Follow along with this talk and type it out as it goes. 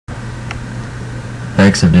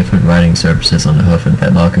Effects of different riding surfaces on the hoof and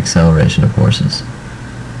fetlock acceleration of horses.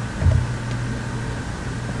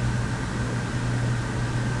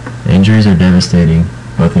 Injuries are devastating,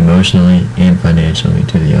 both emotionally and financially,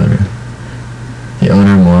 to the owner. The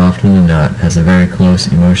owner, more often than not, has a very close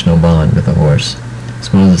emotional bond with the horse,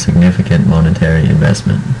 as well as a significant monetary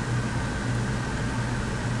investment.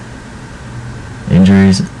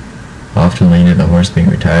 Injuries often lead to the horse being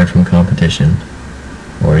retired from competition,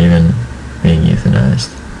 or even being euthanized.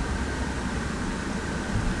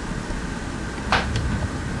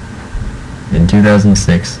 In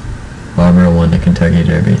 2006, Barbara won the Kentucky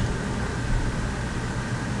Derby.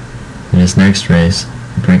 In his next race,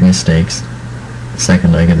 the Preakness Stakes, the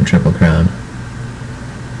second leg of the Triple Crown,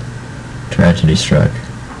 tragedy struck.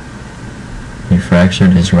 He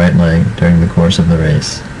fractured his right leg during the course of the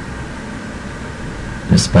race.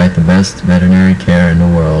 Despite the best veterinary care in the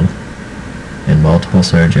world and multiple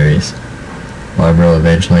surgeries, Barbara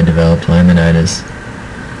eventually developed laminitis,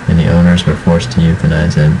 and the owners were forced to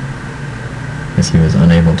euthanize him as he was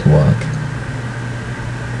unable to walk.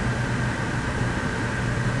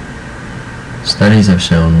 Studies have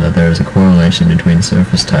shown that there is a correlation between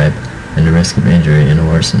surface type and the risk of injury in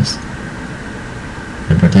horses.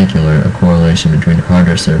 In particular, a correlation between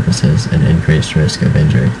harder surfaces and increased risk of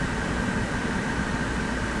injury.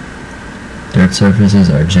 Dirt surfaces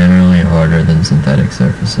are generally harder than synthetic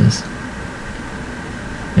surfaces,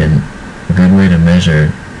 and a good way to measure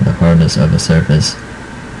the hardness of a surface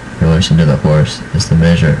in relation to the horse is to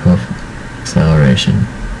measure hoof acceleration.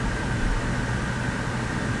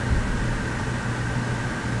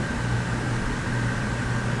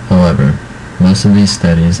 However, most of these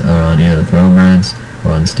studies are on either thoroughbreds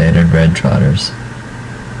or on standard bred trotters.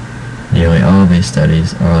 Nearly all of these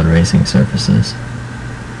studies are on racing surfaces.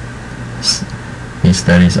 These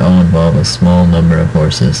studies all involve a small number of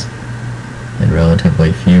horses and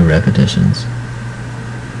relatively few repetitions.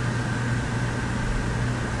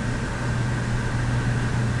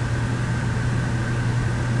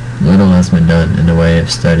 Little has been done in the way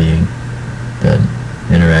of studying the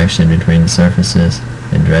interaction between surfaces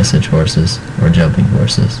and dressage horses or jumping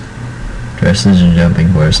horses. Dressage and jumping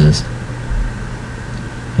horses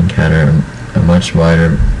encounter a much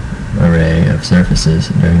wider array of surfaces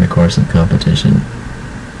during the course of competition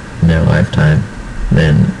in their lifetime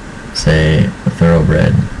than, say, a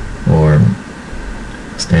thoroughbred or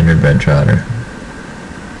standard bred trotter.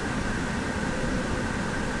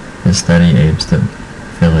 This study aims to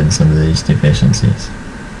fill in some of these deficiencies.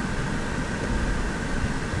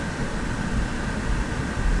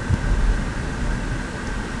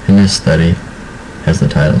 In this study, as the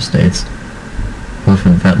title states, hoof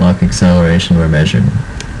and fetlock acceleration were measured.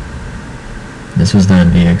 This was done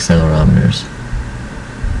via accelerometers.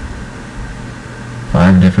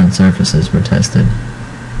 5 different surfaces were tested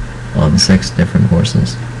on 6 different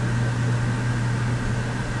horses.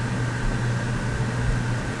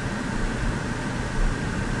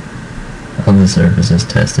 Of the surfaces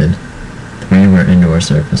tested, 3 were indoor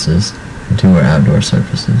surfaces and 2 were outdoor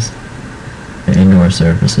surfaces. The indoor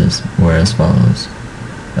surfaces were as follows: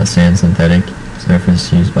 a sand synthetic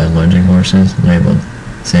surface used by lunging horses labeled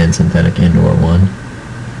Sand Synthetic Indoor 1,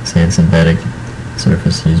 Sand Synthetic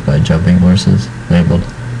surface used by jumping horses labeled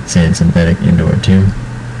Sand Synthetic Indoor 2,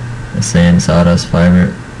 a sand sawdust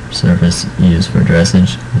fiber surface used for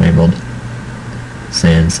dressage labeled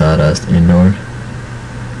Sand Sawdust Indoor,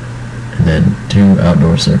 and then 2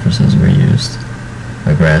 outdoor surfaces were used,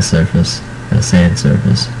 a grass surface and a sand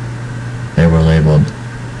surface. They were labeled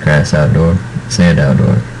Grass Outdoor, Sand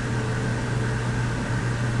Outdoor.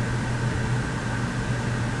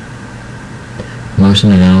 A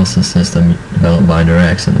motion analysis system developed by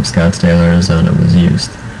Direxon of Scottsdale, Arizona was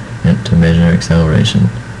used to measure acceleration.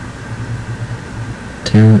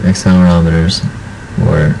 2 accelerometers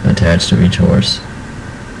were attached to each horse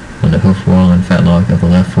on the hoof wall and fetlock of the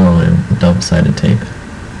left forelimb with double-sided tape.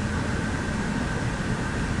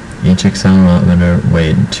 Each accelerometer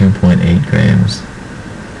weighed 2.8 grams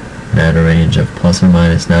and had a range of plus or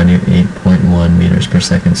minus 98.1 meters per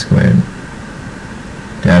second squared.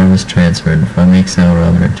 Data was transferred from the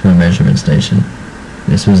accelerometer to a measurement station.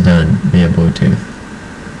 This was done via Bluetooth.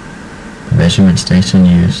 The measurement station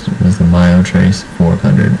used was the MyoTrace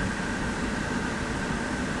 400.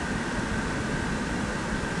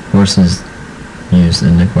 Horses used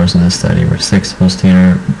in the course of the study were 6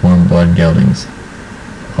 posterior warm blood geldings.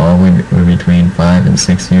 All were between 5 and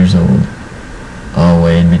 6 years old. All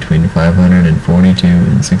weighed between 542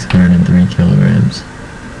 and 603 kilograms.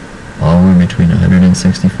 All were between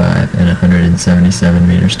 165 and 177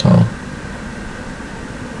 meters tall.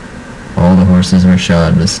 All the horses were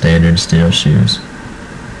shod with standard steel shoes.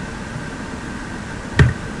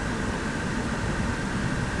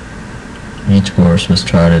 Each horse was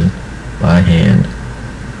trotted by hand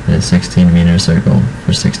in a 16-meter circle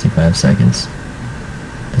for 65 seconds.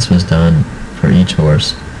 This was done for each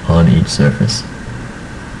horse on each surface.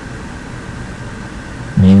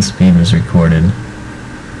 Mean speed was recorded.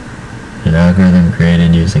 An algorithm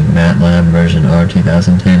created using MATLAB version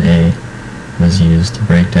R2010A was used to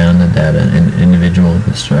break down the data in individual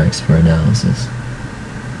hoof strikes for analysis.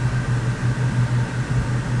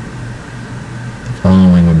 The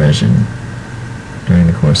following were measured during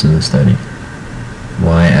the course of the study: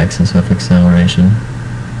 y-axis hoof acceleration,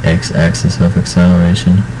 x-axis hoof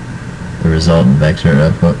acceleration, the resultant vector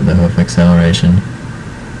of the hoof acceleration,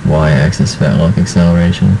 y-axis Fetlock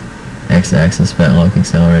acceleration, x-axis Fetlock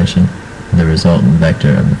acceleration, and the resultant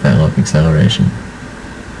vector of the Fetlock acceleration.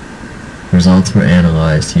 Results were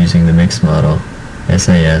analyzed using the mixed model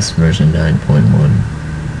SAS version 9.1.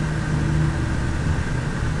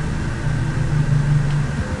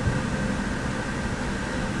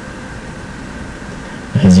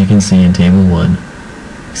 As you can see in Table 1,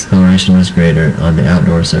 acceleration was greater on the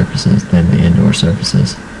outdoor surfaces than the indoor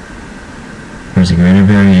surfaces. There was a greater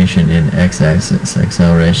variation in x-axis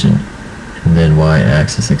acceleration and then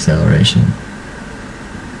y-axis acceleration.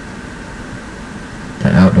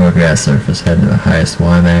 The outdoor grass surface had the highest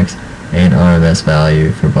Ymax and RMS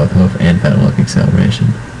value for both hoof and Fetlock acceleration.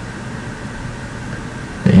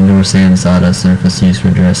 The indoor sand sawdust surface used for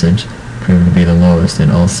dressage proved to be the lowest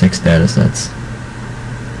in all 6 datasets.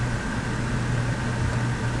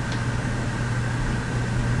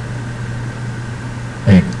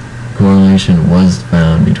 A correlation was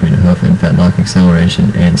found between hoof and Fetlock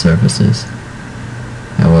acceleration and surfaces.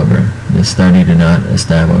 However, this study did not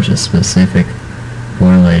establish a specific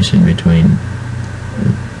correlation between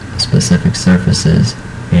specific surfaces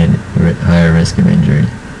and higher risk of injury.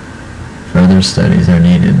 Further studies are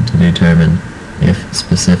needed to determine if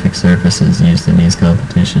specific surfaces used in these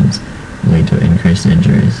competitions lead to increased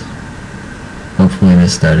injuries. Hopefully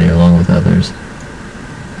this study, along with others,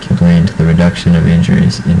 can lead to the reduction of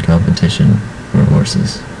injuries in competition for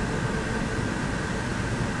horses.